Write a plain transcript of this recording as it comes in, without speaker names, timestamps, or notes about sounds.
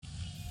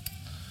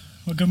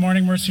Well, good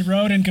morning, Mercy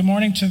Road, and good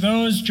morning to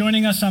those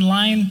joining us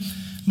online.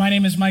 My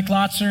name is Mike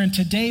Lotzer, and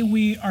today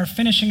we are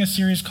finishing a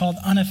series called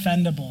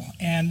Unoffendable.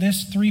 And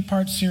this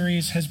three-part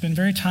series has been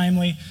very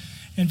timely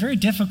and very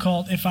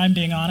difficult, if I'm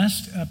being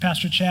honest.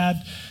 Pastor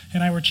Chad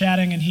and I were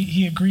chatting, and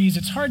he agrees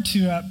it's hard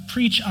to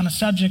preach on a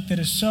subject that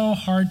is so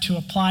hard to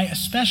apply,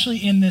 especially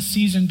in this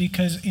season,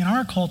 because in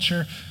our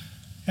culture,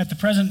 at the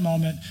present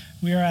moment,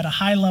 we are at a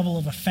high level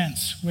of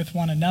offense with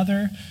one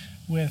another,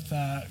 with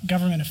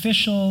government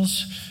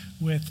officials,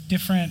 with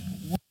different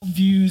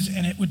worldviews,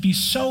 and it would be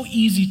so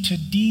easy to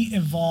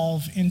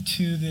de-evolve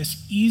into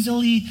this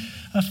easily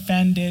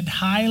offended,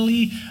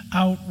 highly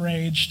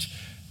outraged,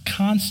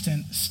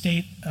 constant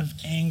state of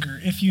anger.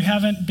 If you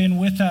haven't been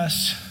with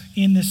us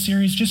in this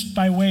series, just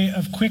by way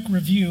of quick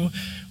review,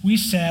 we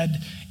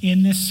said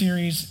in this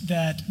series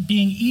that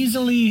being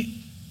easily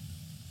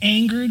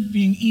angered,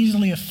 being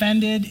easily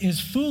offended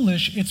is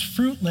foolish, it's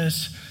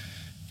fruitless,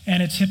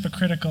 and it's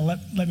hypocritical.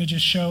 Let me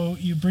just show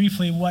you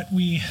briefly what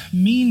we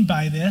mean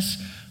by this.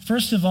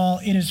 First of all,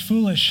 it is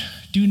foolish.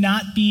 Do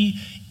not be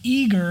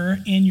eager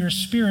in your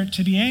spirit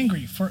to be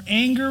angry, for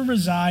anger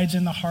resides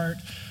in the heart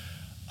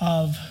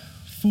of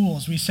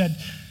fools. We said,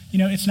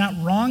 it's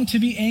not wrong to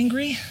be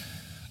angry,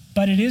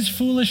 but it is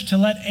foolish to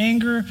let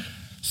anger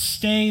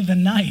stay the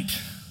night.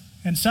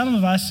 And some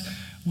of us,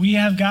 we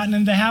have gotten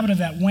into the habit of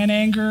that. When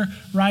anger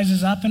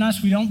rises up in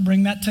us, we don't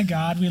bring that to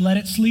God. We let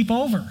it sleep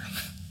over.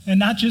 And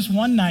not just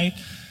one night,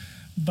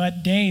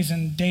 but days,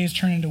 and days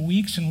turn into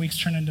weeks, and weeks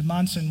turn into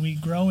months, and we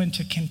grow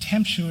into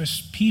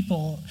contemptuous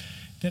people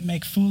that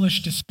make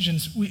foolish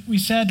decisions. We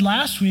said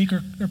last week,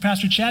 or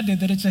Pastor Chad did,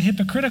 that it's a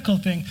hypocritical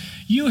thing.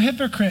 You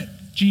hypocrite,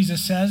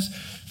 Jesus says,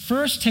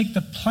 first take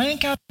the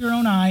plank out of your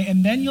own eye,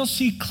 and then you'll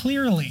see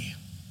clearly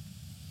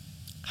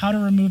how to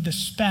remove the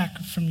speck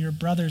from your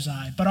brother's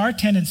eye. But our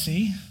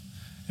tendency,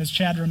 as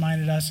Chad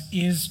reminded us,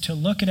 is to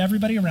look at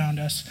everybody around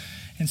us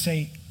and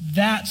say,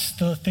 that's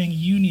the thing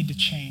you need to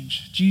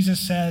change. Jesus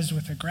says,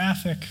 with a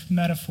graphic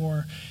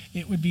metaphor,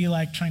 it would be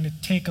like trying to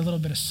take a little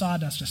bit of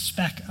sawdust, a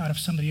speck out of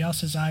somebody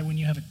else's eye when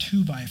you have a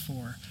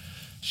 2x4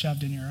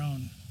 shoved in your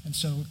own. And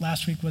so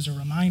last week was a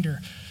reminder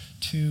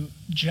to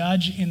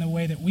judge in the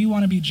way that we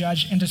want to be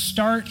judged and to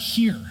start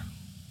here.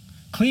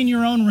 Clean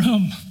your own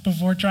room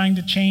before trying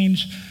to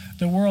change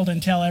the world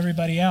and tell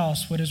everybody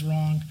else what is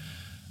wrong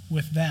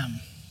with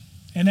them.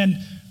 And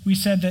then we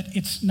said that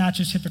it's not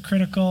just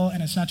hypocritical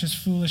and it's not just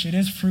foolish, it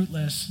is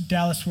fruitless.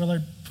 Dallas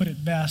Willard put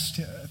it best,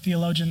 a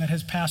theologian that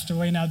has passed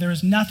away now. There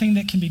is nothing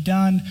that can be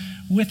done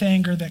with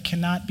anger that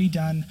cannot be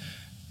done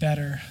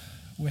better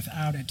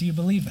without it. Do you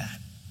believe that?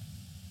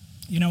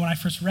 When I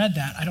first read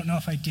that, I don't know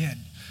if I did.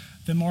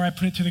 The more I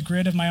put it through the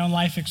grid of my own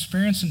life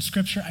experience in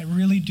Scripture, I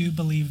really do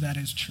believe that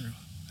is true.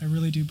 I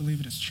really do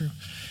believe it is true.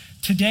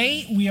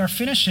 Today, we are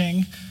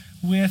finishing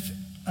with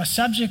a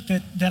subject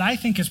that I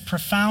think is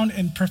profound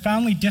and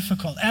profoundly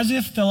difficult. As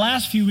if the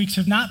last few weeks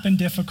have not been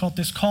difficult,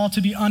 this call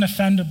to be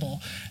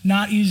unoffendable,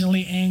 not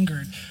easily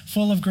angered,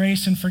 full of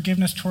grace and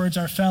forgiveness towards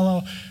our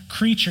fellow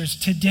creatures.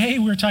 Today,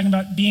 we're talking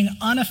about being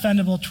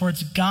unoffendable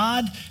towards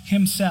God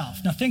himself.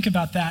 Now think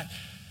about that.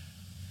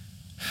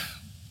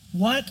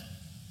 What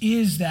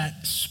is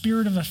that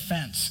spirit of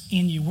offense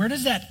in you? Where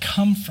does that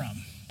come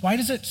from? Why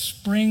does it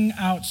spring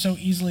out so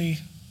easily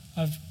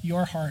of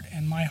your heart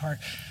and my heart?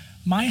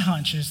 My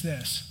hunch is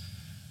this.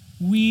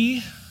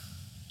 We,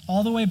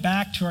 all the way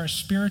back to our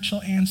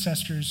spiritual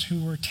ancestors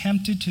who were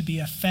tempted to be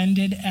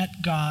offended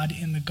at God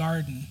in the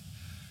garden,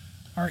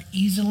 are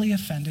easily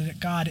offended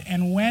at God.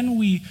 And when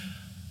we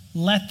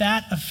let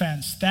that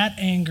offense, that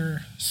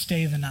anger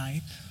stay the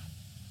night,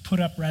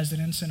 put up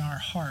residence in our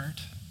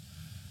heart,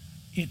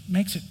 it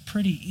makes it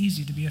pretty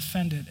easy to be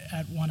offended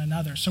at one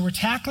another. So we're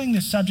tackling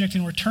this subject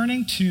and we're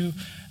turning to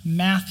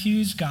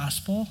Matthew's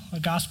gospel. A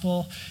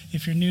gospel,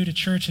 if you're new to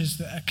church, is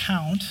the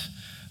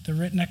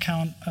written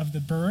account of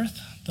the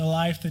birth, the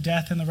life, the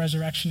death, and the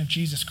resurrection of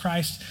Jesus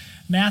Christ.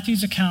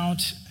 Matthew's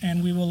account,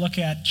 and we will look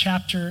at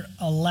chapter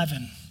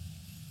 11,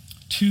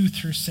 2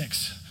 through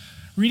 6.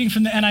 Reading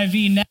from the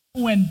NIV, now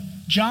when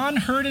John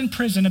heard in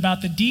prison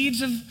about the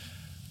deeds of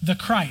the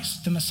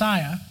Christ, the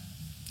Messiah,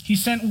 he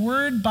sent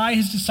word by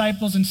his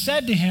disciples and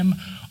said to him,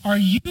 "Are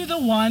you the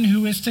one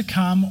who is to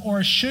come,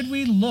 or should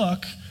we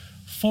look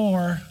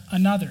for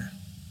another?"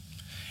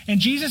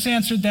 And Jesus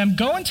answered them,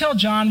 "Go and tell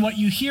John what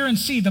you hear and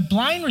see. The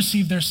blind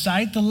receive their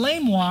sight, the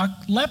lame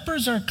walk,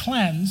 lepers are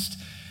cleansed,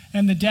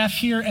 and the deaf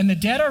hear, and the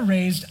dead are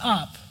raised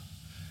up,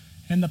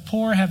 and the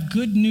poor have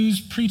good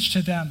news preached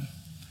to them."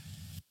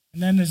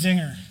 And then the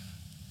zinger,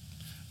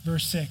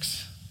 verse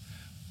 6.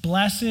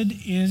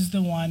 "Blessed is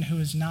the one who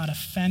is not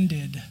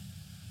offended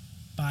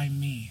by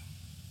me."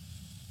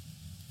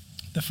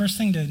 The first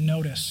thing to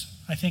notice,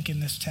 I think, in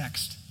this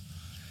text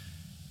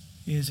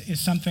is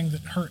something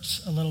that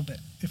hurts a little bit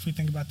if we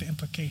think about the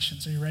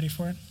implications. Are you ready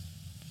for it?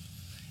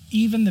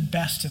 Even the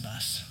best of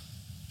us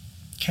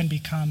can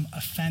become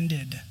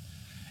offended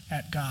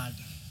at God.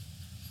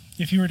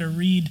 If you were to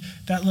read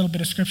that little bit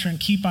of scripture and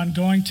keep on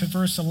going to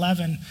verse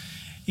 11,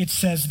 it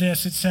says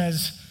this. It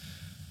says,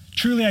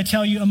 Truly, I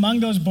tell you,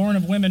 among those born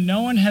of women,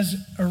 no one has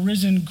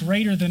arisen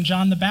greater than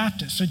John the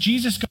Baptist. So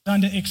Jesus goes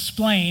on to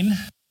explain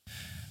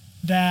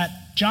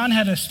that John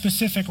had a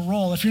specific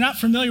role. If you're not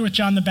familiar with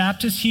John the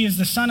Baptist, he is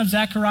the son of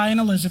Zechariah and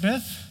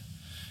Elizabeth.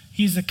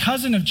 He's the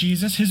cousin of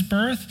Jesus. His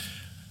birth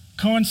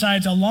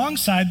coincides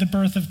alongside the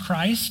birth of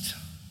Christ.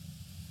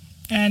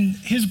 And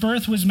his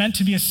birth was meant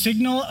to be a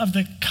signal of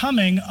the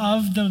coming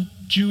of the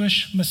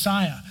Jewish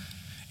Messiah.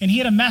 And he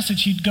had a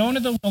message. He'd go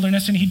into the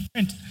wilderness and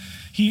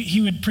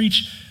he would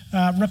preach,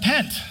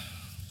 repent.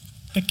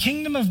 The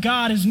kingdom of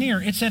God is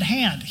near. It's at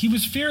hand. He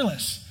was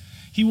fearless.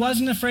 He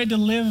wasn't afraid to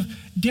live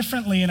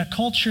differently in a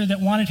culture that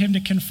wanted him to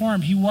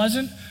conform. He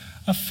wasn't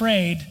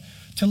afraid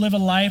to live a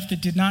life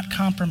that did not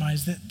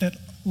compromise, that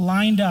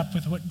lined up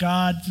with what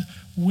God's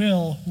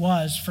will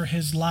was for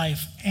his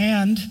life.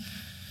 And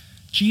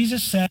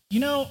Jesus said, you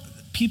know,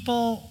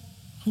 people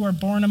who are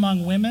born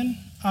among women,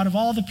 out of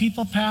all the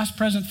people, past,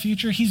 present,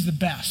 future, he's the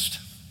best.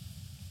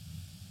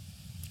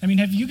 I mean,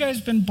 have you guys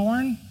been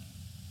born?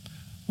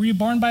 Were you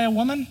born by a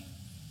woman?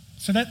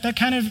 So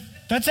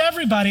that's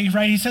everybody,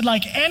 right? He said,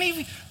 like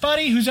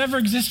anybody who's ever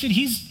existed,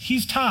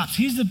 he's tops.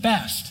 He's the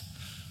best.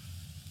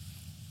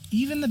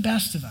 Even the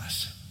best of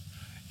us,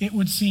 it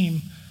would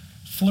seem,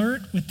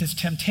 flirt with this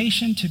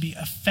temptation to be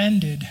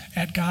offended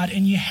at God.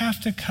 And you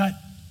have to cut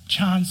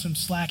John some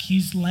slack.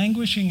 He's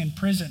languishing in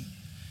prison.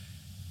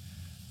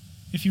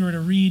 If you were to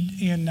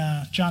read in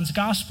John's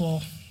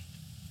gospel,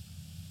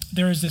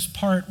 there is this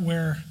part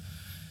where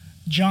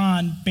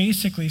John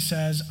basically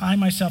says, I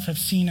myself have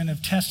seen and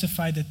have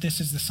testified that this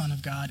is the Son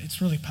of God.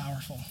 It's really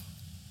powerful.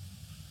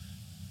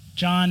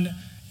 John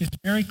is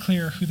very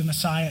clear who the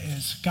Messiah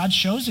is. God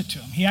shows it to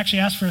him. He actually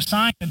asks for a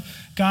sign, and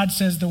God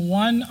says, the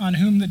one on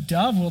whom the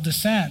dove will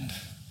descend.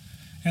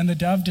 And the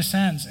dove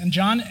descends. And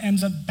John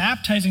ends up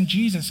baptizing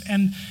Jesus,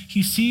 and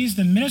he sees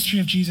the ministry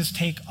of Jesus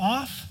take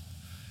off,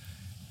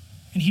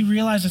 and he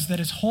realizes that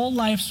his whole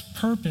life's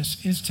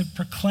purpose is to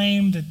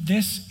proclaim that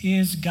this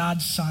is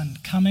God's Son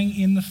coming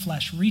in the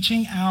flesh,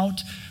 reaching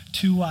out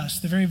to us,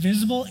 the very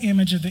visible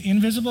image of the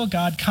invisible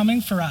God coming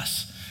for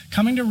us,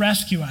 coming to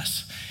rescue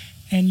us.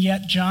 And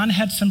yet John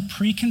had some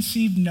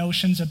preconceived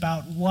notions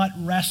about what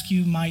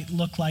rescue might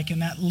look like,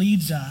 and that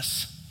leads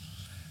us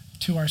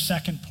to our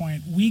second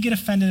point. We get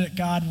offended at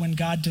God when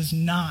God does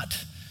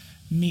not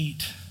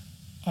meet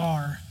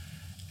our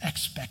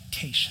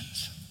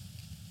expectations.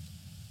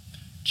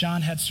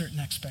 John had certain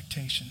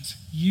expectations.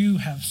 You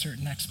have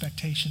certain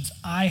expectations.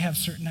 I have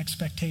certain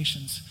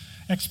expectations.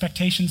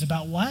 Expectations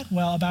about what?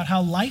 Well, about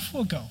how life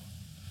will go.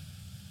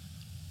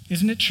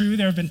 Isn't it true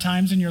there have been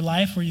times in your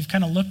life where you've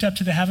kind of looked up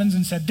to the heavens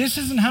and said, this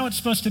isn't how it's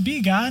supposed to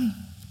be, God?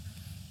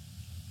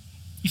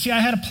 You see, I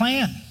had a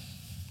plan.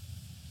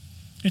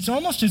 It's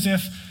almost as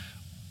if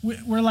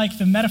we're like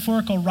the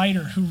metaphorical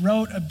writer who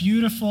wrote a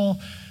beautiful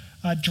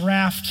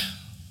draft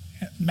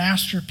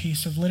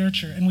masterpiece of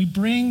literature, and we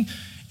bring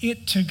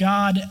it to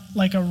God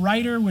like a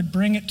writer would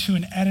bring it to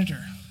an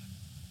editor.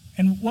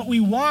 And what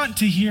we want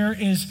to hear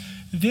is,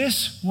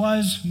 this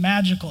was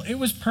magical. It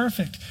was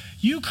perfect.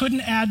 You couldn't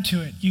add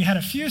to it. You had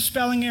a few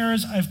spelling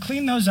errors. I've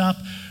cleaned those up,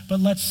 but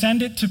let's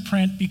send it to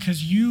print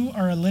because you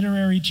are a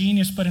literary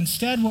genius. But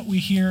instead what we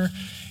hear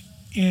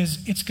is,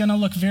 it's going to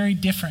look very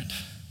different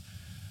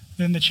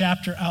than the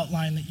chapter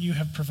outline that you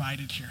have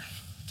provided here.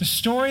 The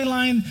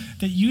storyline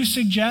that you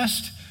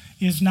suggest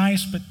is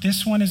nice, but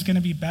this one is going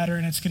to be better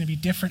and it's going to be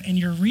different. And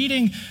you're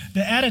reading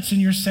the edits and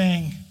you're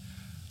saying,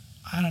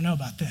 I don't know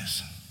about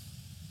this.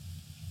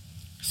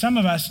 Some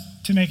of us,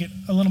 to make it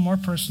a little more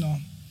personal,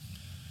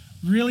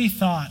 really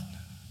thought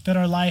that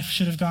our life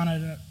should have gone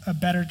in a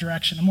better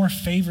direction, a more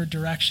favored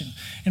direction.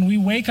 And we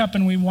wake up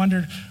and we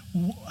wondered,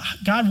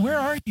 God, where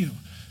are you?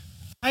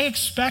 I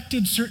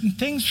expected certain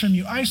things from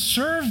you. I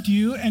served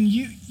you and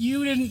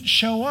you didn't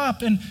show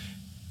up. And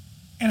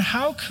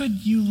how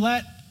could you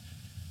let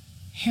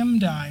him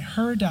die,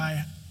 her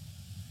die?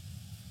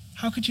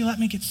 How could you let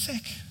me get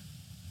sick?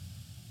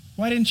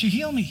 Why didn't you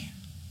heal me?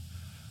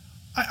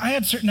 I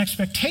had certain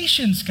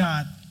expectations,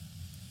 God.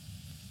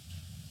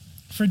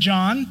 For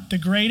John, the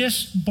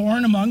greatest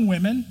born among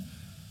women,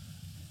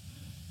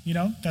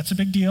 that's a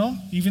big deal.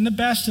 Even the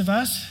best of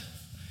us,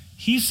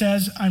 he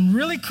says, I'm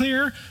really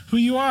clear who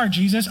you are,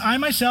 Jesus. I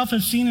myself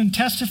have seen and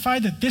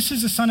testified that this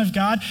is the Son of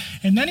God.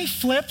 And then he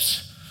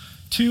flips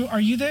to, are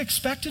you the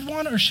expected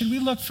one or should we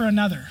look for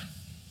another?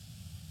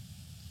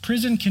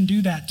 Prison can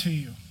do that to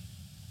you.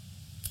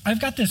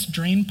 I've got this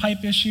drain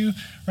pipe issue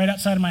right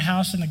outside of my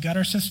house in the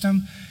gutter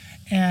system.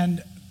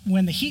 And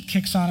when the heat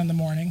kicks on in the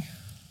morning,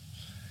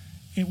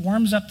 it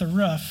warms up the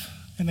roof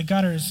and the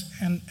gutters.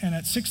 And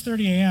at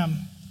 6:30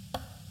 a.m.,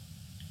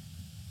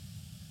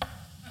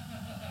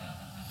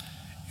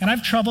 and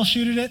I've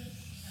troubleshooted it,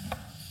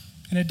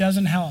 and it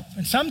doesn't help.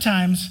 And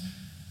sometimes,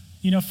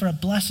 for a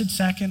blessed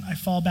second, I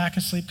fall back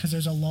asleep because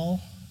there's a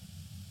lull.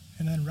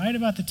 And then right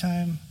about the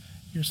time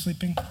you're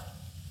sleeping,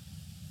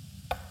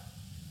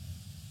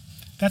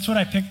 that's what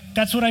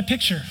I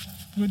picture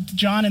with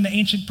John in the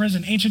ancient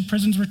prison. Ancient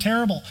prisons were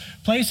terrible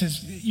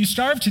places. You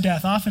starved to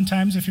death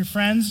oftentimes if your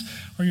friends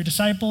or your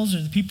disciples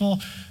or the people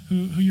who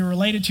you're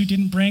related to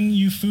didn't bring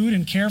you food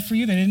and care for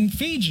you. They didn't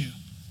feed you.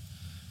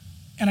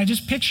 And I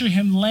just picture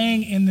him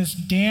laying in this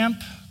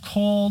damp,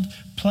 cold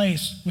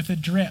place with a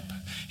drip.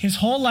 His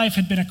whole life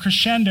had been a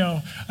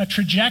crescendo, a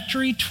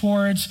trajectory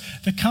towards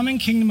the coming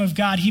kingdom of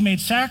God. He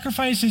made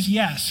sacrifices,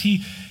 yes.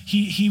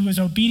 He was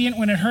obedient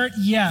when it hurt,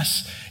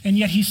 yes. And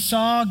yet he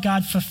saw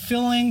God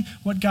fulfilling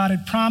what God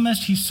had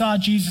promised. He saw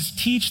Jesus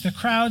teach the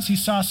crowds. He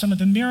saw some of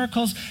the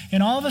miracles.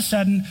 And all of a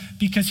sudden,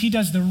 because he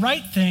does the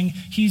right thing,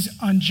 he's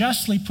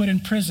unjustly put in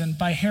prison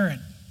by Herod,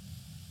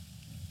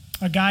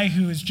 a guy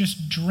who is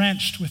just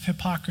drenched with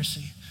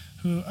hypocrisy,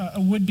 a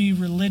would-be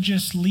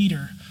religious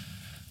leader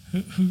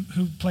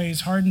who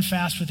plays hard and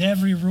fast with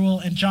every rule.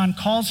 And John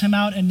calls him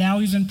out, and now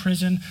he's in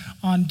prison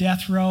on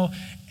death row,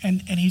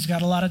 and he's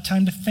got a lot of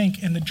time to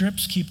think, and the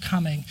drips keep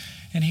coming.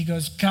 And he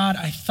goes, God,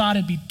 I thought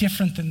it'd be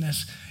different than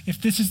this. If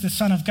this is the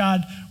Son of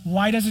God,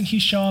 why doesn't he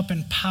show up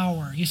in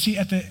power? You see,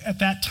 at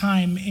that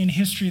time in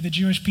history, the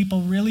Jewish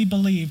people really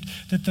believed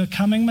that the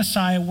coming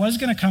Messiah was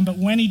going to come, but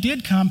when he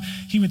did come,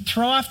 he would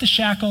throw off the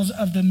shackles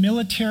of the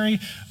military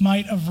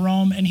might of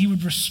Rome, and he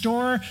would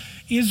restore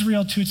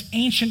Israel to its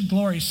ancient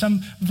glory,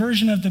 some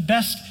version of the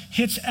best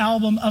hits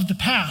album of the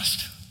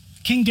past.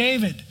 King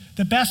David,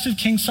 the best of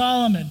King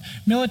Solomon,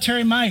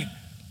 military might,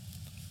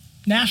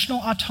 national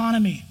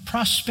autonomy,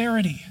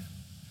 prosperity,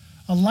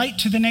 a light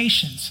to the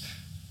nations.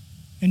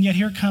 And yet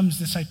here comes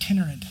this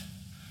itinerant,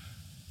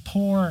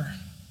 poor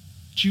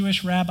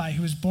Jewish rabbi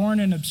who was born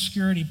in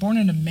obscurity, born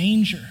in a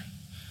manger,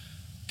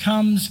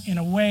 comes in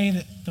a way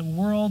that the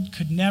world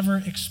could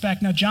never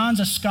expect. Now, John's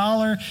a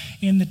scholar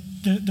in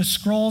the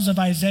scrolls of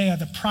Isaiah,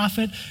 the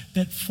prophet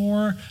that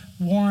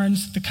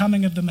forewarns the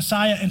coming of the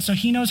Messiah. And so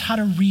he knows how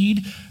to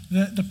read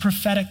the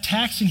prophetic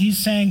text, and he's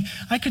saying,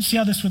 I could see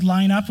how this would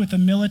line up with a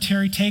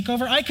military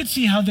takeover. I could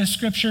see how this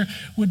scripture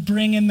would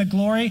bring in the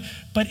glory,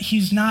 but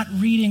he's not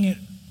reading it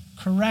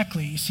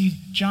correctly. You see,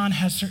 John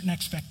has certain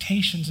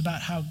expectations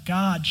about how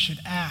God should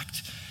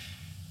act.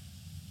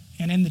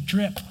 And in the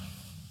drip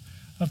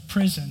of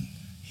prison,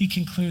 he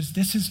concludes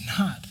this is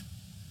not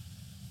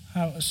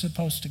how it was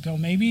supposed to go.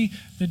 Maybe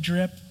the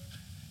drip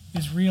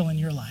is real in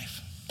your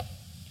life.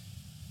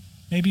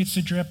 Maybe it's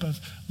the drip of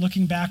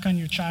looking back on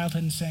your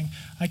childhood and saying,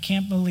 I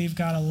can't believe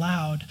God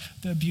allowed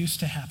the abuse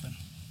to happen.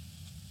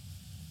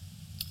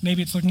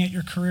 Maybe it's looking at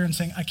your career and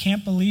saying, I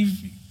can't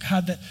believe,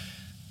 God,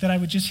 that I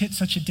would just hit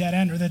such a dead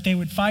end, or that they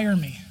would fire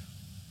me.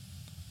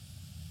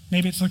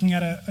 Maybe it's looking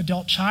at an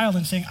adult child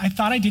and saying, I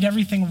thought I did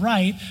everything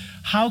right.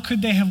 How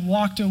could they have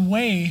walked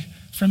away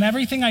from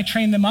everything I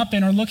trained them up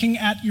in? Or looking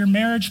at your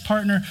marriage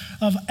partner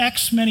of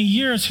X many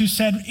years who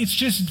said, it's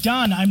just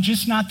done. I'm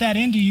just not that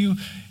into you.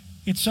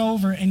 It's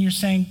over. And you're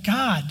saying,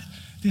 God,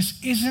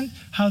 this isn't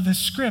how the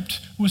script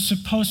was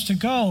supposed to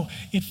go.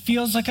 It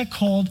feels like a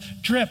cold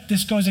drip.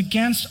 This goes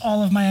against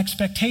all of my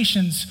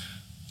expectations.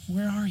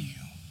 Where are you?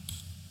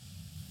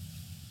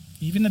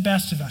 Even the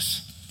best of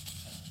us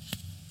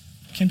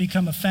can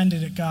become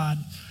offended at God,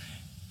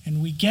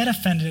 and we get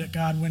offended at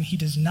God when he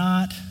does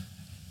not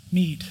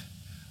meet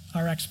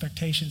our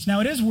expectations. Now,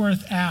 it is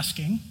worth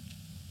asking,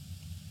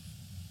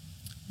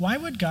 why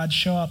would God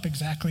show up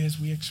exactly as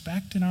we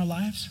expect in our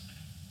lives?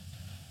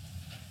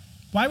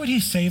 Why would he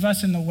save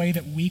us in the way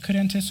that we could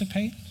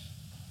anticipate?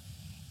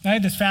 I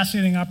had this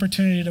fascinating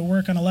opportunity to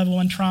work on a level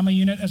 1 trauma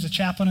unit as a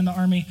chaplain in the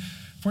Army,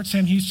 Fort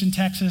Sam Houston,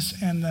 Texas,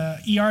 and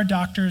the ER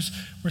doctors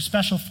were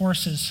special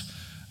forces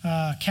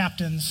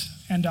captains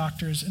and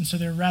doctors, and so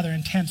they're a rather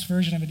intense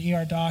version of an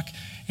ER doc,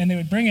 and they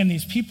would bring in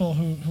these people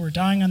who were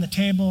dying on the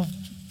table,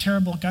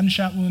 terrible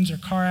gunshot wounds or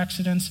car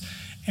accidents,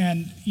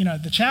 and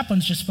the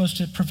chaplain's just supposed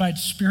to provide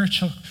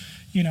spiritual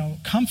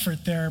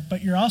comfort there,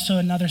 but you're also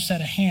another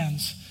set of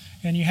hands,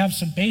 and you have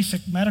some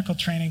basic medical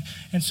training.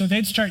 And so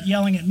they'd start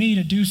yelling at me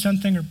to do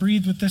something or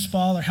breathe with this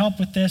ball or help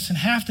with this, and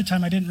half the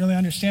time I didn't really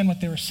understand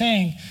what they were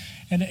saying,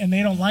 and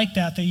they don't like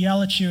that. They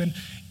yell at you, and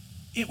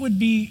it would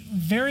be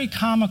very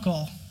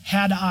comical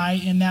had I,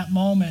 in that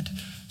moment,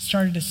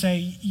 started to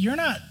say, you're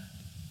not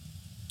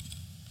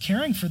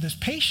caring for this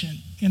patient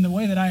in the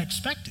way that I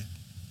expected.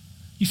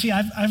 You see,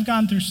 I've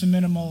gone through some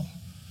minimal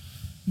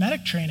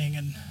medic training,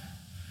 and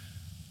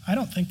I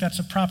don't think that's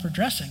a proper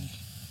dressing.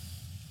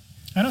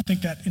 I don't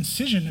think that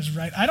incision is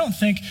right. I don't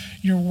think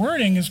your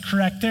wording is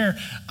correct there.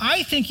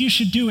 I think you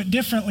should do it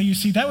differently. You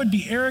see, that would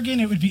be arrogant.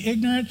 It would be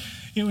ignorant.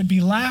 It would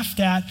be laughed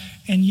at.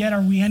 And yet,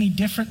 are we any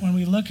different when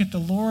we look at the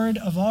Lord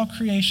of all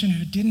creation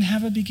who didn't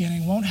have a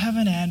beginning, won't have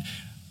an end,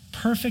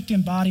 perfect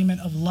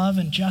embodiment of love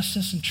and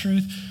justice and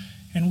truth,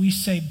 and we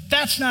say,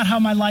 that's not how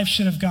my life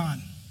should have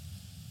gone.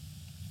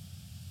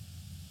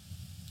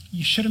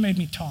 You should have made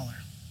me taller.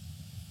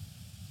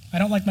 I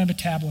don't like my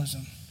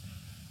metabolism.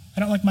 I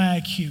don't like my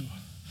IQ.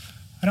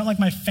 I don't like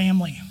my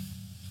family.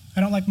 I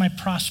don't like my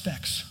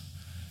prospects.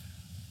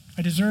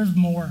 I deserve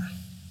more.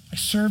 I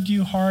served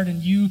you hard,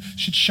 and you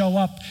should show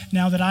up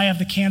now that I have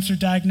the cancer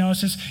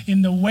diagnosis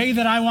in the way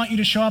that I want you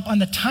to show up, on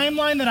the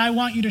timeline that I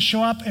want you to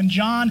show up. And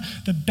John,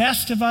 the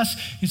best of us,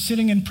 is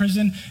sitting in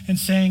prison and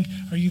saying,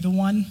 are you the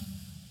one?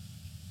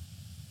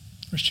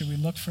 Or should we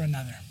look for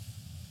another?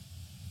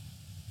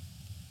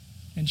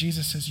 And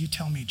Jesus says, you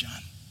tell me,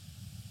 John.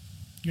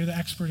 You're the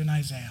expert in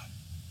Isaiah.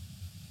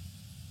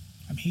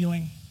 I'm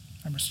healing.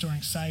 I'm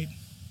restoring sight.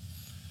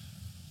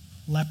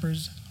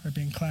 Lepers are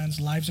being cleansed.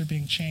 Lives are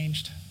being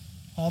changed.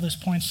 All this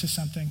points to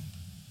something.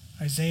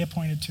 Isaiah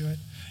pointed to it.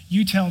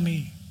 You tell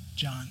me,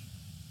 John,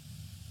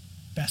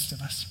 best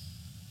of us.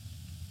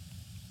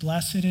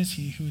 Blessed is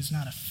he who is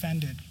not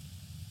offended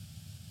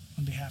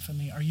on behalf of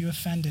me. Are you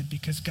offended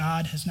because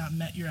God has not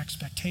met your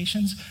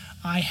expectations?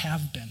 I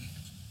have been.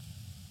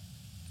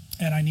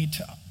 And I need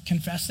to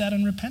confess that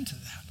and repent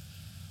of that.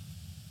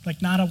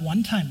 Like, not a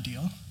one-time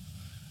deal.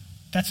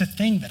 That's a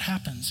thing that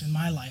happens in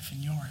my life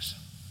and yours.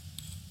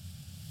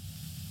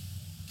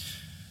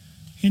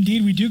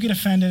 Indeed, we do get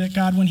offended at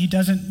God when he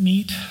doesn't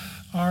meet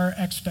our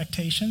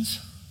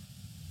expectations.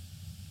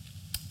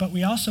 But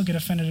we also get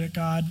offended at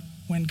God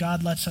when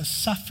God lets us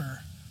suffer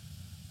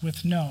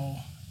with no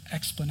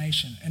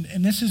explanation.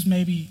 And this is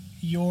maybe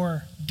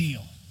your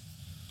deal.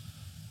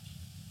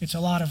 It's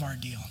a lot of our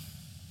deal.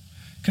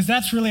 Because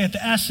that's really at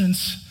the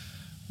essence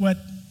what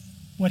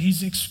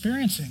he's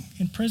experiencing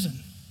in prison.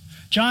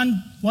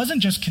 John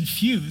wasn't just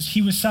confused.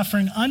 He was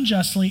suffering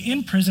unjustly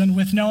in prison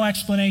with no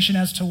explanation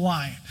as to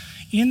why.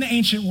 In the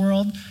ancient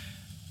world,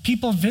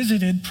 people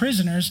visited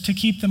prisoners to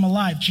keep them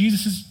alive.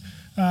 John's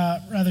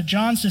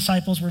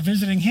disciples were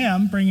visiting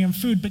him, bringing him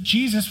food, but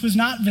Jesus was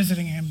not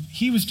visiting him.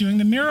 He was doing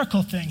the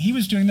miracle thing. He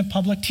was doing the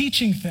public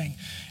teaching thing.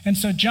 And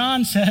so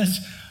John says,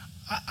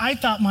 I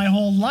thought my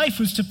whole life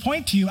was to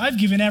point to you. I've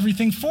given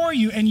everything for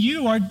you, and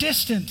you are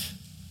distant.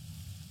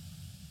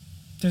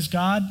 Does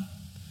God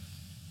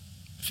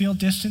feel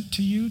distant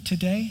to you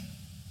today,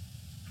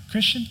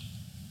 Christian?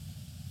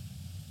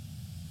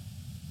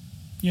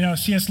 You know,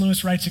 C.S.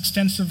 Lewis writes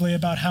extensively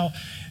about how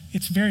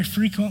it's very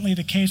frequently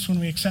the case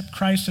when we accept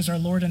Christ as our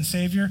Lord and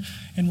Savior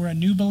and we're a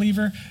new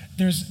believer,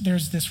 there's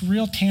this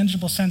real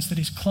tangible sense that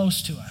he's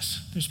close to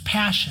us. There's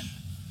passion,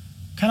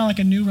 kind of like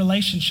a new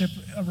relationship,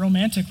 a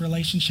romantic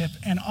relationship.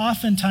 And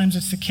oftentimes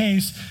it's the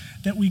case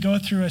that we go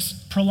through a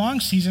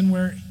prolonged season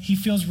where he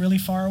feels really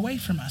far away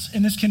from us.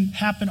 And this can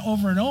happen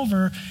over and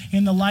over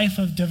in the life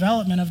of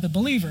development of the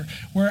believer,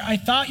 where I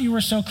thought you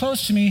were so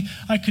close to me,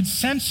 I could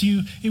sense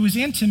you, it was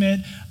intimate,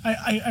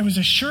 I was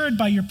assured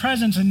by your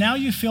presence, and now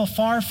you feel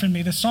far from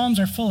me. The Psalms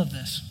are full of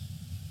this,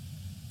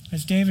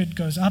 as David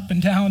goes up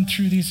and down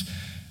through these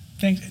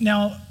things.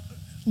 Now,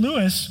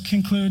 Lewis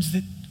concludes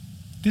that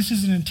this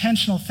is an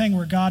intentional thing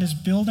where God is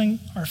building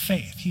our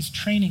faith. He's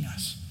training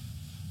us.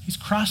 He's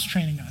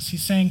cross-training us.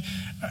 He's saying,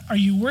 are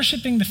you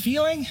worshiping the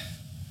feeling?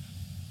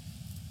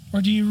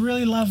 Or do you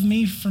really love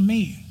me for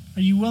me?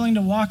 Are you willing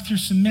to walk through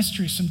some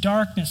mystery, some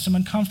darkness, some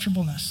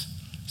uncomfortableness,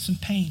 some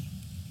pain?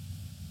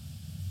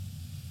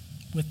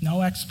 With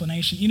no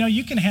explanation. You know,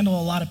 you can handle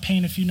a lot of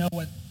pain if you know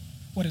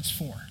what it's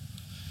for,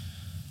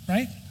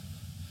 right?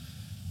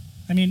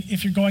 I mean,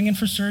 if you're going in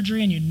for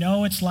surgery and you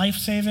know it's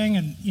life-saving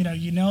and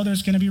you know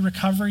there's going to be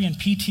recovery and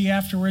PT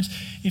afterwards,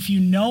 if you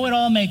know it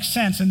all makes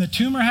sense and the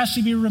tumor has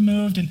to be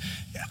removed and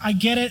I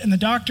get it and the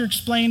doctor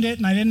explained it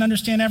and I didn't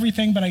understand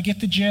everything, but I get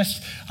the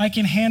gist, I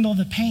can handle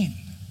the pain.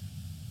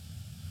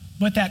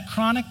 But that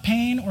chronic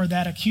pain or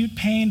that acute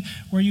pain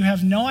where you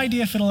have no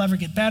idea if it'll ever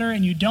get better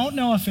and you don't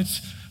know if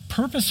it's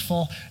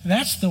purposeful,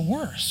 that's the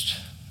worst,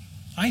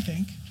 I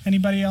think.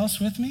 Anybody else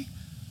with me?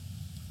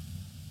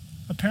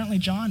 Apparently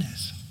John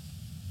is.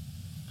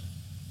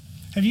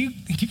 Do you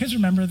guys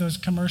remember those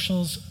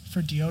commercials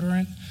for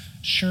deodorant?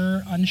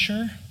 Sure,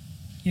 unsure?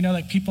 You know,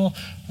 like people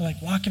are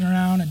like walking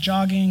around and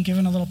jogging,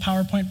 giving a little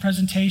PowerPoint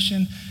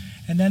presentation,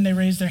 and then they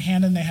raise their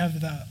hand and they have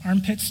the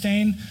armpit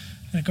stain,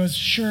 and it goes,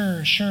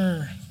 sure,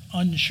 sure,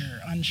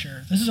 unsure,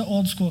 unsure. This is an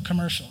old school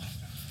commercial.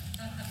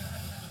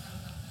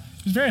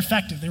 It was very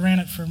effective. They ran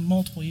it for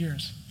multiple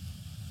years.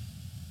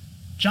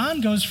 John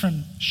goes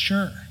from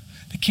sure,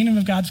 the kingdom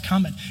of God's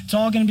coming. It's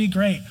all going to be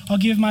great. I'll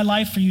give my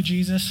life for you,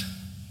 Jesus.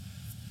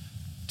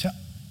 To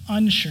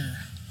unsure,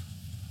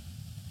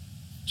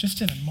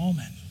 just in a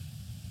moment.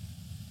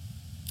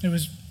 It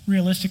was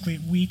realistically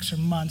weeks or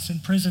months in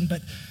prison,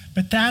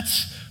 but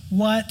that's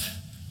what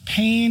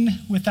pain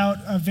without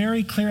a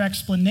very clear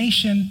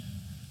explanation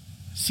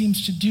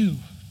seems to do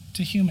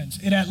to humans.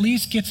 It at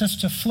least gets us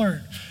to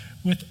flirt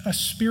with a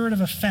spirit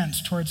of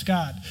offense towards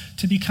God,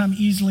 to become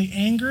easily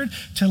angered,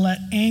 to let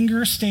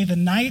anger stay the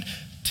night,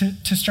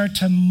 to start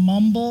to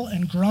mumble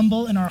and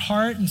grumble in our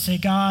heart and say,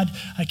 God,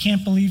 I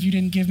can't believe you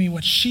didn't give me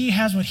what she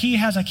has, what he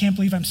has. I can't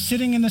believe I'm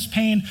sitting in this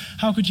pain.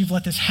 How could you have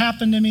let this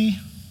happen to me?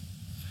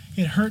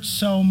 It hurts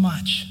so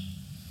much.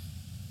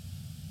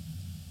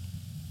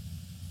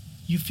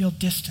 You feel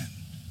distant.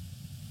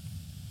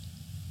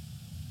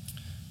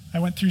 I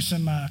went through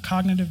some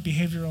cognitive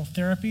behavioral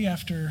therapy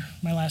after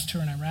my last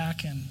tour in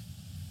Iraq, and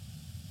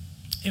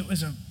it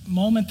was a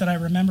moment that I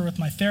remember with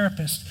my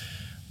therapist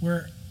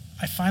where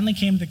I finally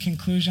came to the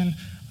conclusion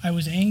I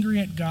was angry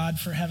at God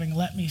for having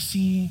let me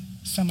see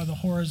some of the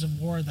horrors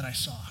of war that I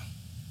saw.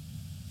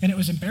 And it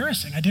was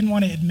embarrassing. I didn't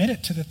want to admit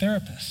it to the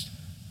therapist.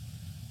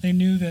 They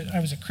knew that I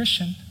was a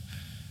Christian,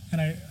 and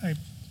I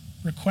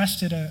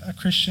requested a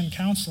Christian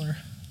counselor.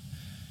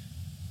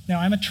 Now,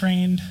 I'm a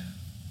trained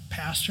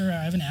pastor.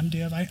 I have an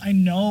MDiv. I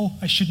know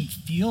I shouldn't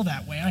feel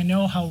that way. I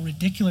know how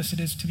ridiculous it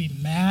is to be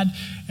mad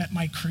at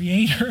my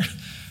Creator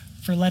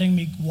for letting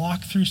me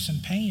walk through some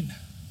pain.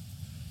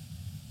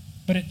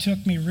 But it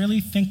took me really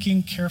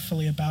thinking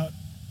carefully about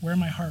where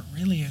my heart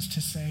really is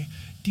to say,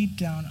 deep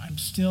down, I'm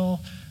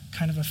still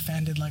kind of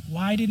offended. Like,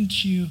 why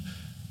didn't you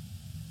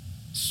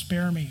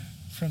spare me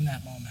from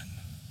that moment?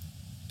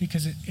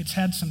 Because it's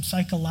had some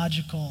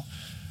psychological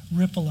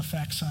ripple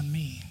effects on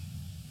me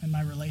and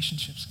my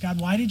relationships.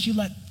 God, why did you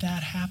let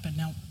that happen?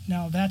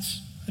 Now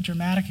that's a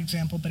dramatic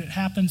example, but it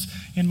happens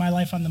in my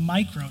life on the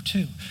micro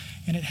too.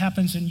 And it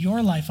happens in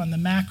your life on the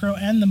macro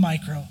and the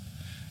micro.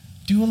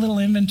 Do a little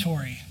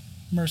inventory,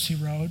 Mercy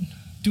Road.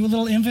 Do a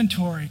little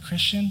inventory,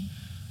 Christian.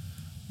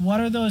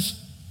 What are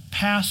those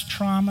past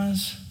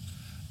traumas,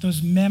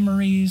 those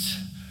memories,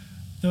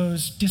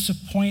 those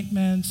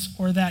disappointments,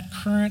 or that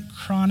current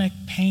chronic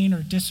pain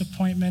or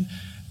disappointment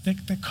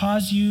that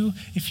cause you,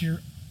 if you're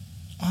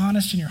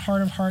honest in your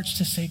heart of hearts,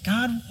 to say,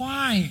 God,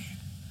 why?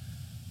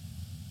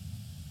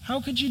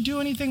 How could you do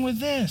anything with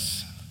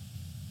this?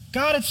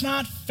 God, it's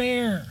not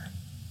fair.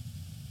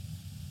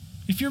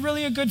 If you're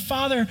really a good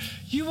father,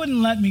 you wouldn't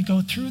let me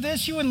go through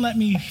this. You wouldn't let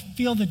me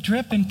feel the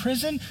drip in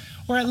prison.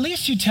 Or at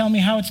least you tell me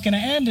how it's going to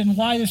end and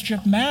why this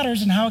drip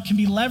matters and how it can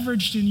be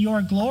leveraged in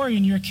your glory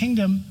and your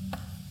kingdom.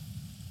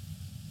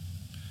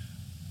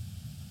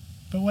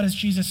 But what does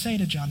Jesus say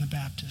to John the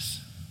Baptist?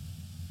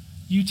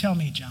 You tell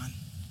me, John.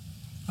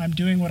 I'm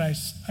doing what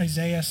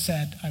Isaiah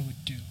said I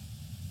would do.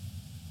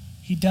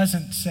 He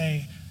doesn't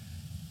say,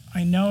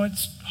 I know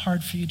it's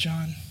hard for you,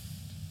 John.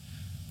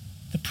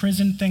 The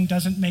prison thing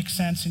doesn't make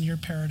sense in your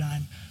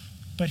paradigm,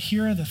 but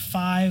here are the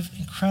 5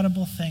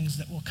 incredible things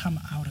that will come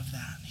out of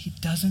that. He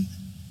doesn't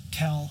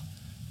tell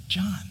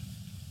John.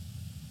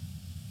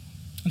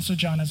 And so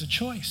John has a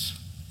choice.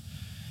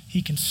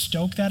 He can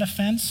stoke that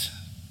offense,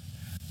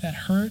 that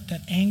hurt,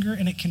 that anger,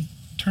 and it can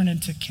turn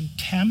into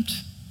contempt.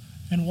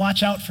 And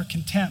watch out for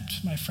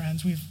contempt, my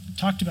friends. We've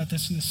talked about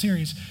this in the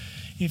series.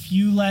 If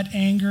you let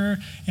anger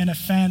and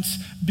offense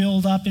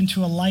build up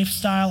into a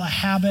lifestyle, a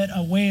habit,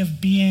 a way of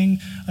being,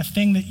 a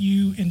thing that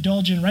you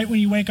indulge in right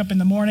when you wake up in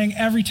the morning,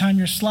 every time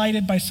you're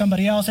slighted by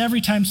somebody else, every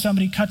time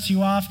somebody cuts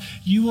you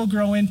off, you will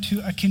grow into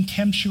a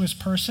contemptuous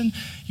person.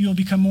 You will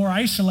become more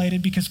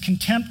isolated because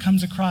contempt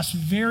comes across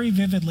very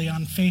vividly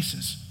on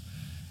faces.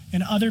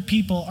 And other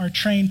people are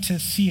trained to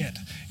see it,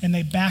 and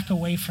they back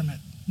away from it.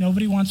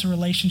 Nobody wants a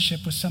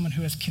relationship with someone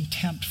who has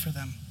contempt for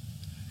them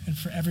and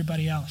for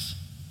everybody else.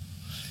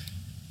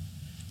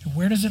 And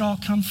where does it all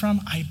come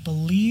from? I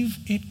believe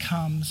it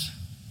comes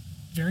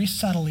very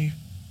subtly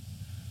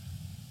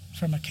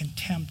from a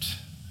contempt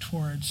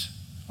towards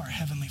our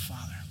Heavenly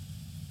Father.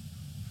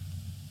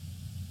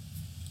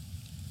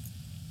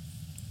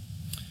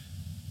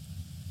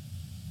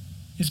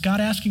 Is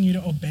God asking you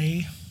to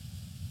obey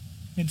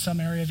in some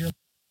area of your life?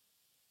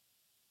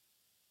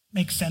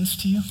 Make sense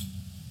to you?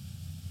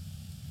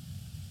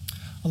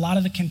 A lot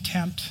of the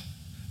contempt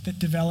that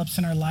develops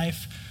in our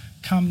life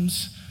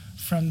comes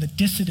from the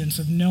dissidence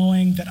of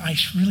knowing that I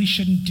really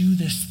shouldn't do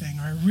this thing,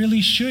 or I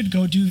really should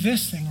go do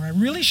this thing, or I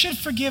really should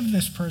forgive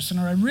this person,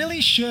 or I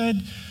really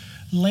should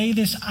lay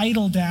this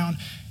idol down,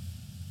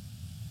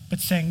 but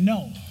saying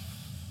no.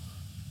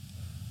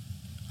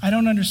 I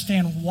don't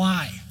understand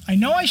why. I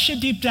know I should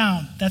deep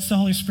down. That's the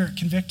Holy Spirit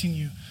convicting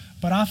you,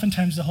 but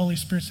oftentimes the Holy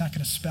Spirit's not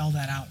going to spell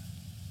that out.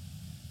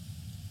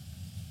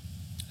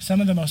 Some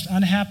of the most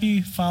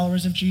unhappy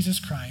followers of Jesus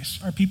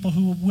Christ are people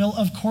who will,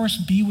 of course,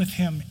 be with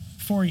him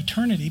for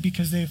eternity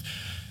because they've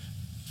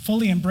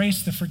fully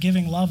embraced the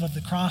forgiving love of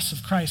the cross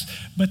of Christ.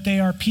 But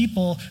they are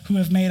people who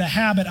have made a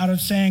habit out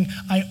of saying,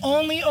 I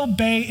only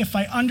obey if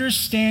I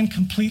understand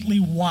completely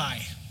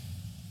why.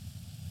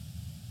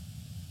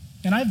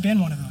 And I've been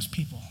one of those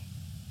people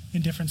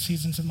in different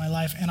seasons of my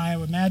life, and I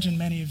imagine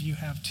many of you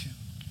have too.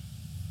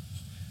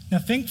 Now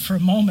think for a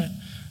moment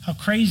how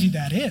crazy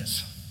that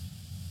is.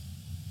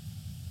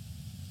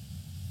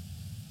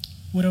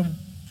 Would a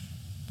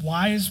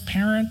wise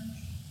parent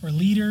or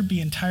leader be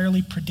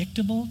entirely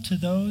predictable to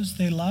those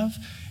they love?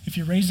 If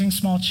you're raising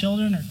small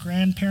children or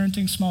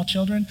grandparenting small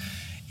children,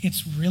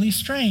 it's really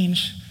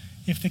strange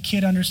if the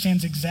kid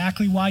understands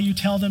exactly why you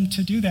tell them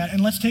to do that.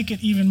 And let's take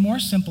it even more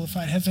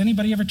simplified. Has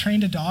anybody ever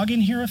trained a dog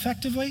in here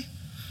effectively?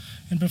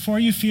 And before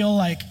you feel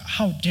like,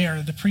 how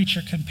dare the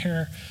preacher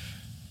compare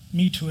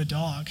me to a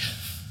dog?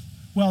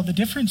 Well, the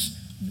difference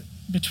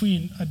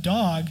between a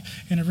dog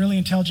and a really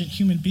intelligent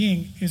human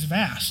being is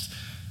vast.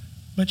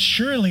 But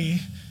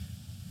surely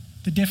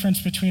the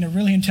difference between a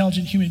really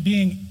intelligent human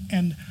being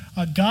and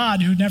a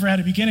God who never had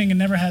a beginning and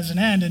never has an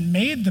end and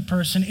made the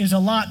person is a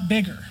lot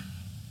bigger.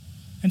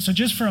 And so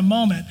just for a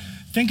moment,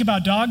 think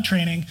about dog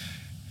training.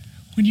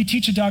 When you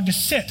teach a dog to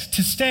sit,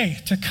 to stay,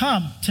 to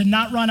come, to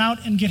not run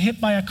out and get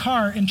hit by a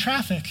car in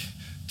traffic,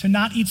 to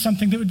not eat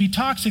something that would be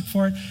toxic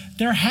for it,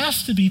 there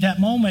has to be that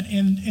moment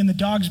in the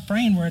dog's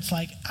brain where it's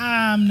like,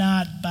 I'm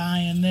not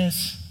buying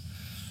this,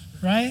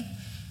 right?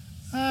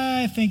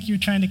 I think you're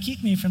trying to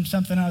keep me from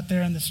something out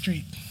there in the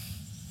street.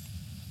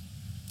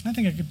 I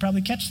think I could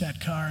probably catch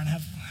that car and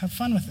have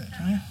fun with it,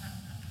 right?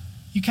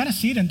 You kind of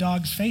see it in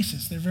dogs'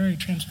 faces. They're very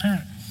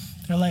transparent.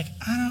 They're like,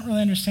 I don't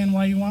really understand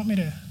why you want me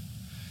to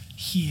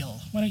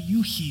heal. Why don't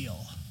you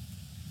heal?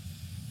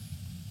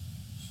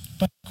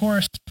 But of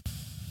course,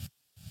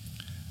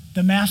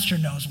 the master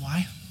knows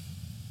why.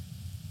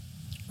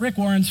 Rick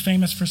Warren's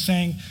famous for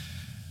saying,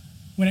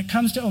 when it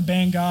comes to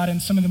obeying God in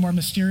some of the more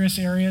mysterious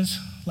areas,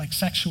 like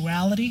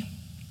sexuality,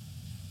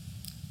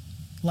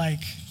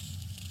 like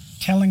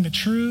telling the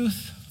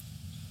truth,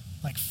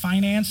 like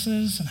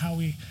finances and how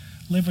we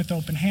live with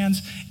open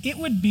hands, it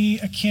would be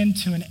akin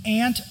to an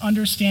ant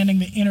understanding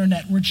the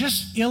internet. We're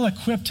just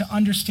ill-equipped to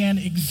understand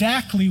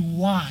exactly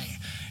why.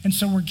 And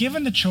so we're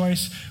given the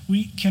choice.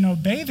 We can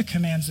obey the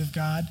commands of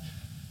God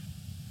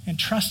and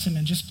trust him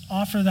and just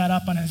offer that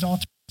up on his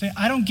altar. Say,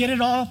 I don't get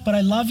it all, but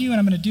I love you and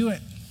I'm going to do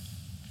it.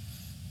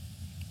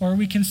 Or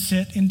we can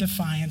sit in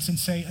defiance and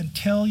say,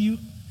 until you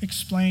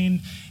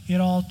explain it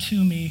all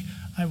to me,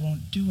 I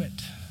won't do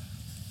it.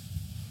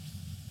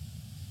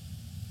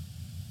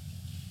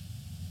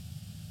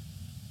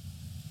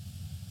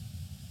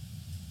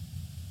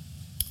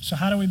 So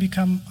how do we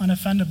become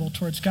unoffendable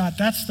towards God?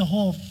 That's the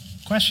whole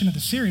question of the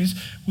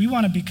series. We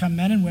want to become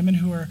men and women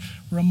who are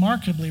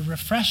remarkably,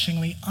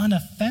 refreshingly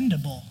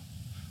unoffendable.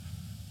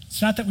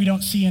 It's not that we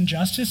don't see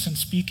injustice and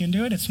speak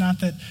into it. It's not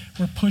that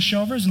we're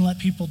pushovers and let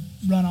people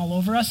run all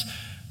over us.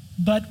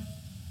 But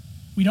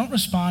we don't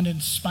respond in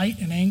spite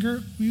and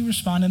anger. We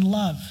respond in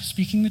love,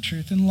 speaking the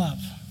truth in love.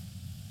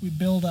 We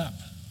build up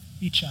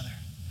each other.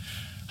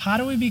 How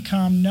do we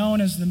become known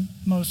as the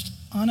most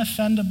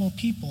unoffendable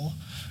people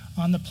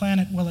on the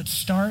planet? Well, it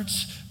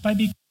starts by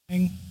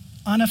becoming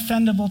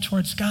unoffendable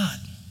towards God.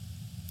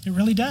 It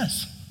really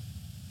does.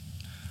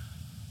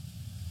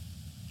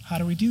 How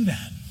do we do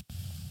that?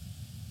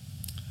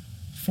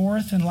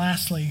 Fourth and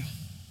lastly,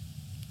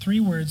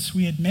 3 words: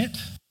 we admit,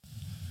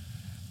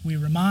 we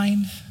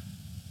remind,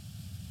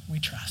 we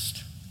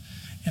trust.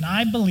 And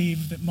I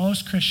believe that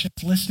most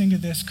Christians listening to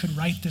this could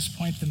write this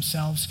point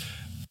themselves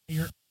by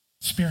your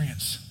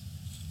experience.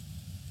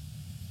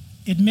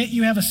 Admit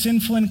you have a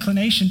sinful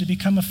inclination to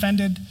become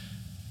offended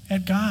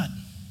at God.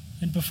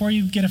 And before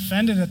you get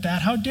offended at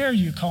that, how dare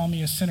you call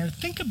me a sinner?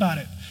 Think about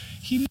it.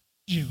 He knows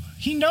you.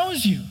 He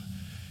knows you.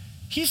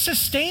 He's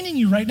sustaining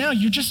you right now.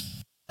 You're just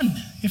done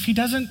if he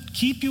doesn't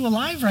keep you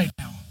alive right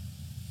now.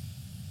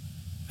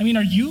 I mean,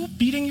 are you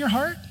beating your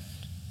heart?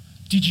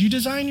 Did you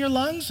design your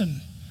lungs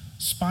and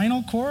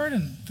spinal cord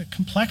and the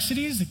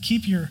complexities that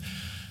keep your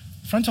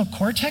frontal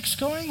cortex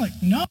going?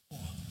 Like, no.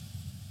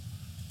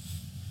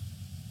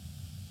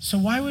 So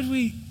why would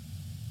we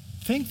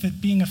think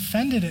that being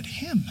offended at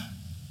him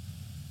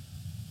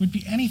would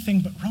be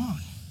anything but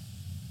wrong?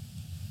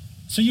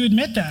 So you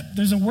admit that.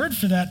 There's a word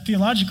for that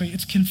theologically.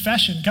 It's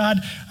confession. God,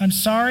 I'm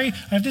sorry.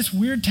 I have this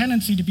weird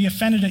tendency to be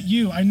offended at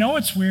you. I know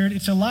it's weird.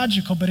 It's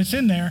illogical, but it's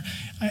in there.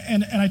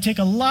 And I take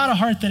a lot of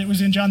heart that it was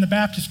in John the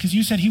Baptist because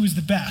you said he was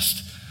the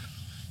best.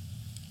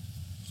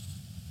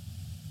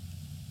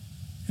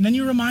 And then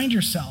you remind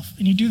yourself,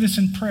 and you do this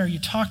in prayer. You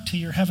talk to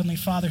your heavenly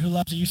Father who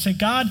loves you. You say,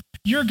 God,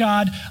 you're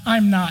God,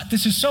 I'm not.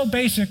 This is so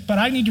basic, but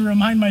I need to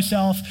remind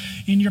myself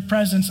in your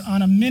presence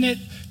on a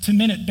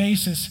minute-to-minute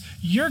basis.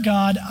 You're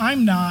God,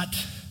 I'm not.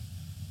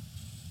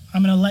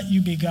 I'm going to let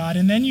you be God.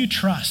 And then you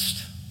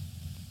trust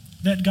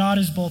that God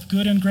is both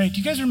good and great. Do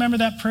you guys remember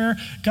that prayer?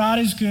 God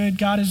is good,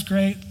 God is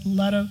great.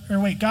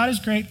 God is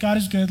great, God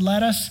is good.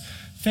 Let us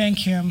thank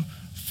him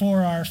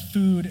for our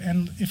food.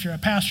 And if you're a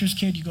pastor's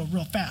kid, you go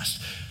real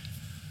fast.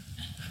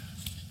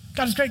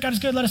 God is great, God is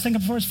good. Let us thank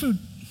him for his food.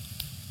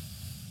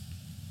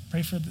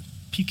 Pray for the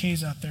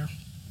PKs out there.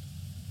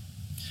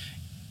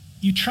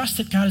 You trust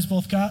that God is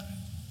both God,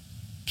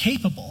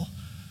 capable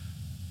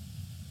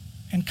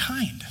and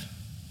kind.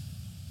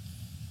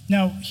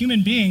 Now,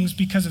 human beings,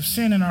 because of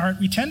sin in our heart,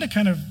 we tend to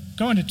kind of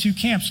go into 2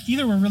 camps.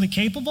 Either we're really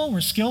capable,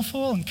 we're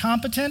skillful and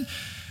competent,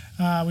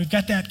 we've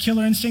got that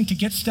killer instinct to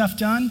get stuff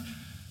done,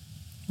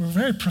 we're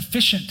very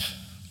proficient,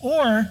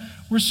 or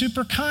we're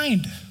super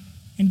kind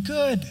and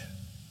good.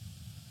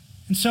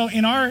 And so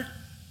in our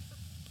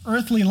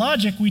earthly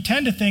logic, we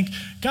tend to think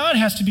God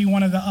has to be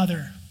one or the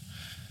other.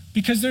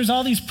 Because there's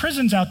all these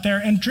prisons out there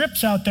and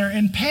drips out there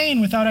and pain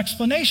without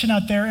explanation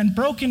out there and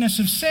brokenness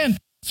of sin.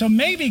 So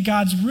maybe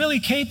God's really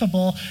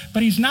capable,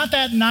 but he's not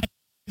that nice.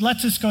 He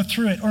lets us go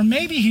through it. Or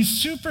maybe he's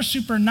super,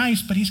 super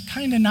nice, but he's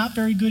kind of not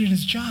very good at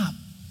his job.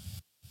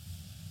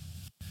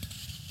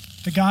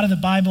 The God of the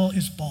Bible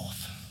is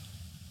both.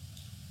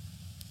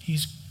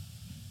 He's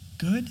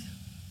good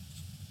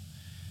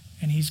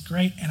and he's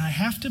great. And I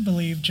have to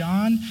believe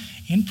John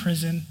in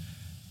prison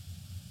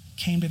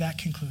came to that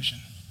conclusion.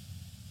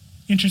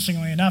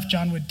 Interestingly enough,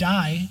 John would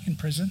die in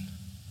prison.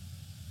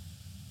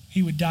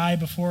 He would die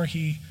before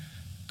he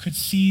could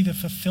see the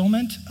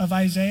fulfillment of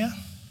Isaiah.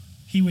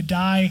 He would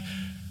die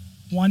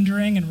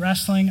wondering and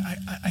wrestling.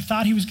 I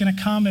thought he was going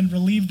to come and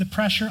relieve the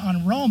pressure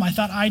on Rome. I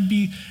thought I'd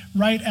be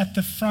right at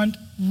the front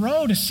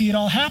row to see it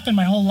all happen.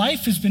 My whole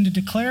life has been to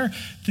declare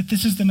that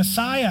this is the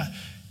Messiah.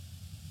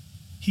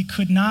 He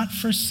could not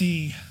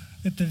foresee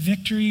that the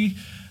victory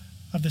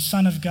of the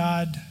Son of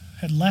God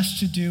had less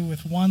to do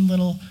with one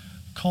little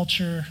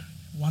culture,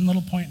 one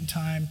little point in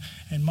time,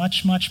 and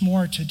much, much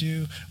more to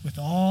do with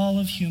all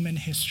of human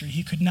history.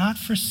 He could not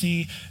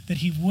foresee that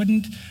he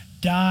wouldn't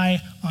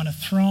die on a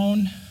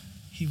throne.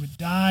 He would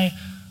die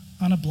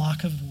on a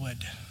block of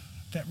wood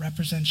that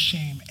represents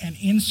shame, and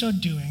in so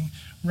doing,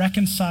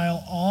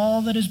 reconcile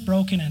all that is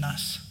broken in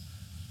us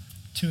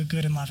to a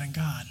good and loving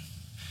God.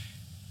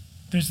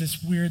 There's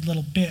this weird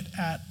little bit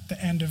at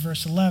the end of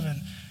verse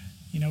 11.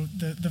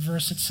 The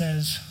verse that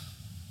says,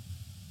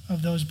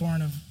 of those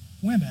born of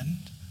women,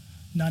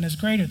 none is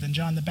greater than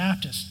John the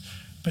Baptist.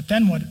 But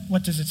then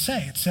what does it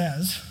say? It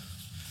says,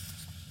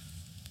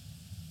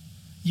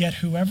 yet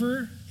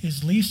whoever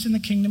is least in the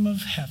kingdom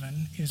of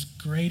heaven is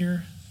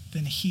greater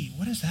than he.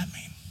 What does that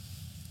mean?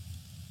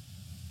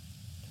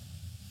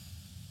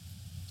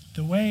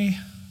 The way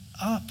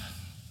up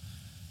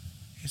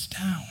is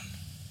down.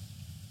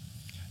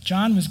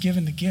 John was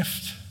given the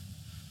gift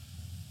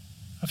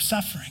of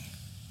suffering,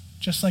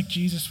 just like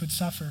Jesus would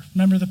suffer.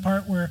 Remember the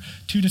part where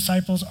two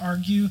disciples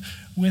argue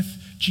with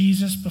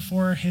Jesus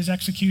before his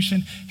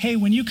execution? Hey,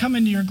 when you come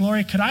into your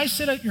glory, could I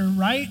sit at your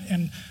right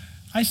and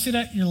I sit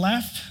at your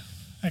left?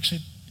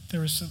 Actually,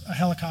 there was a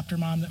helicopter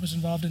mom that was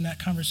involved in that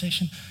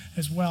conversation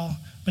as well.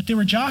 But they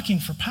were jockeying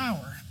for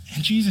power.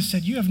 And Jesus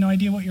said, you have no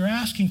idea what you're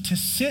asking. To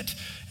sit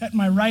at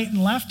my right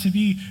and left, to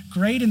be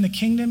great in the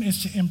kingdom,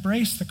 is to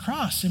embrace the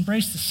cross,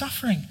 embrace the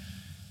suffering.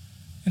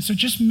 And so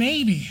just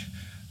maybe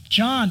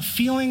John,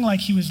 feeling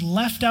like he was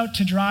left out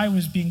to dry,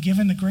 was being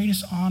given the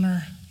greatest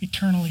honor,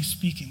 eternally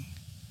speaking.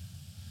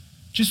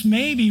 Just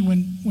maybe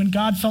when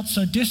God felt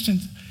so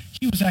distant,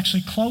 he was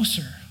actually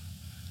closer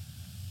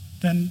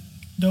than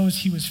those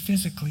he was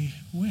physically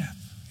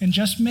with. And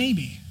just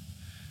maybe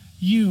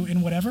you,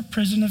 in whatever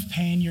prison of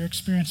pain you're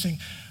experiencing,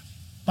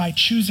 by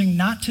choosing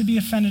not to be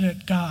offended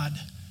at God,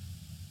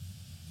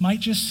 might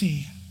just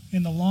see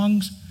in the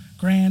long,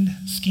 grand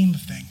scheme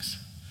of things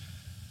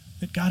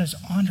that God is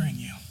honoring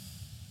you,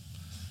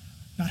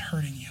 not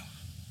hurting you.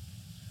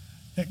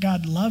 That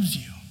God loves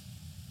you.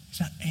 He's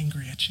not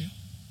angry at you.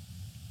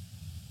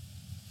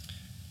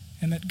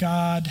 And that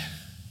God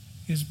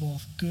is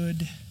both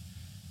good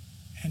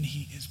and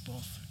he is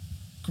both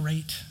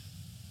great.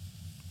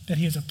 That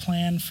he has a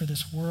plan for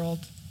this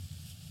world.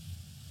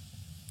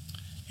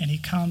 And he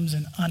comes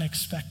in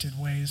unexpected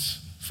ways.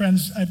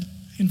 Friends, I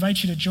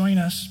invite you to join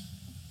us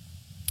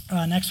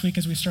next week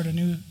as we start a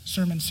new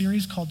sermon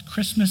series called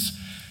Christmas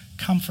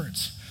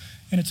Comforts.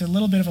 And it's a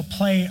little bit of a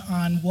play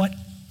on what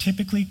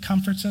typically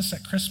comforts us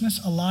at Christmas.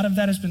 A lot of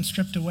that has been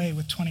stripped away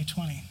with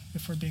 2020,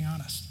 if we're being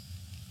honest.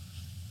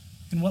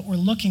 And what we're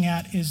looking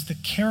at is the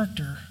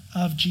character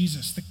of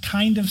Jesus, the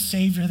kind of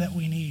Savior that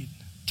we need.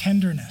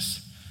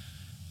 Tenderness,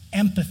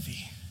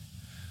 empathy,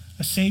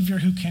 a Savior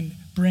who can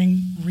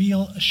bring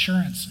real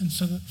assurance. And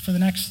so for the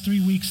next 3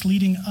 weeks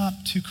leading up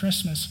to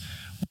Christmas,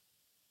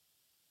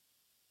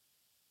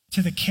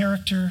 to the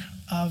character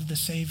of the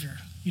Savior.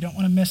 You don't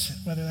want to miss it,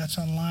 whether that's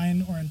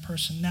online or in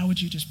person. Now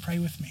would you just pray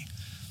with me?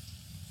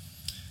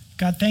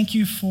 God, thank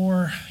you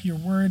for your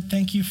word.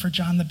 Thank you for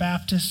John the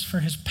Baptist, for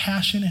his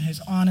passion and his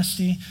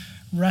honesty,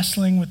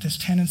 wrestling with this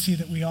tendency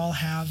that we all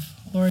have.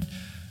 Lord,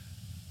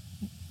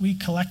 we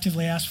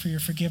collectively ask for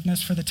your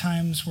forgiveness for the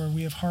times where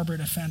we have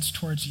harbored offense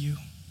towards you.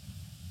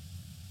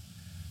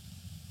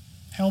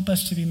 Help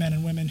us to be men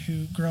and women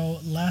who grow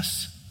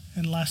less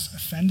and less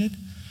offended,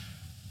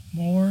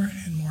 more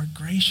and more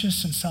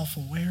gracious and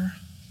self-aware.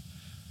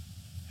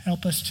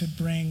 Help us to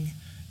bring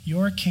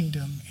your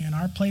kingdom in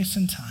our place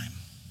and time,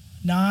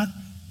 not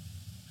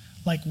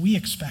like we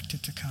expect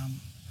it to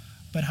come,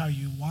 but how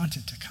you want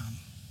it to come.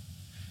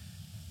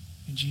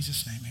 In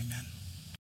Jesus' name, amen.